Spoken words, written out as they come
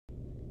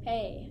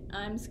Hey,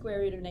 I'm square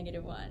root of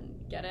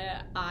 -1. Get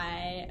it?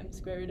 I am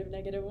square root of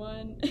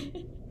 -1.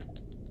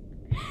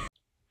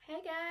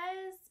 Hey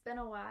guys, it's been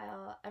a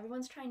while.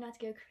 Everyone's trying not to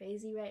go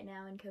crazy right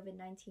now in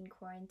COVID-19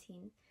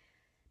 quarantine.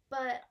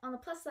 But on the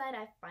plus side,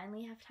 I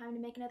finally have time to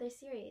make another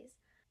series.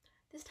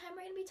 This time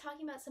we're going to be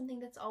talking about something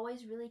that's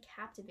always really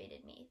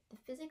captivated me, the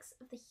physics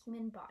of the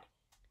human body.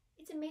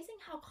 It's amazing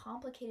how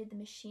complicated the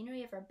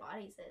machinery of our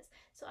bodies is,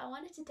 so I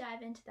wanted to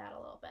dive into that a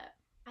little bit.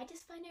 I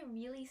just find it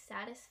really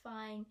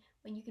satisfying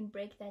when you can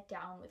break that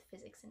down with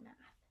physics and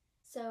math.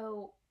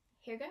 So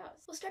here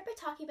goes. We'll start by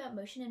talking about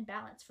motion and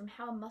balance, from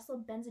how a muscle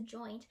bends a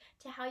joint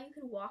to how you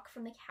can walk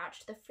from the couch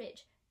to the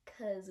fridge,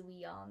 because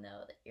we all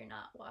know that you're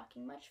not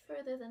walking much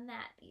further than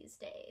that these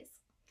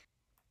days.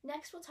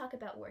 Next, we'll talk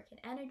about work and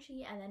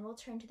energy, and then we'll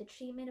turn to the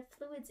treatment of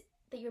fluids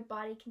that your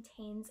body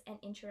contains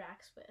and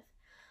interacts with.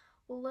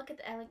 We'll look at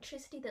the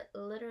electricity that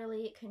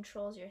literally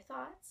controls your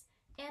thoughts,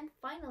 and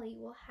finally,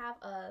 we'll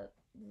have a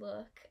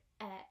look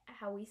at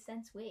how we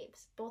sense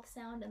waves, both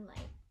sound and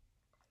light.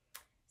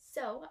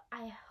 So,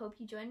 I hope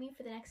you join me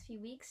for the next few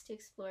weeks to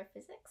explore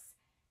physics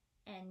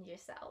and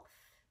yourself.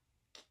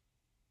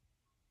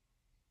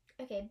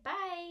 Okay,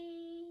 bye!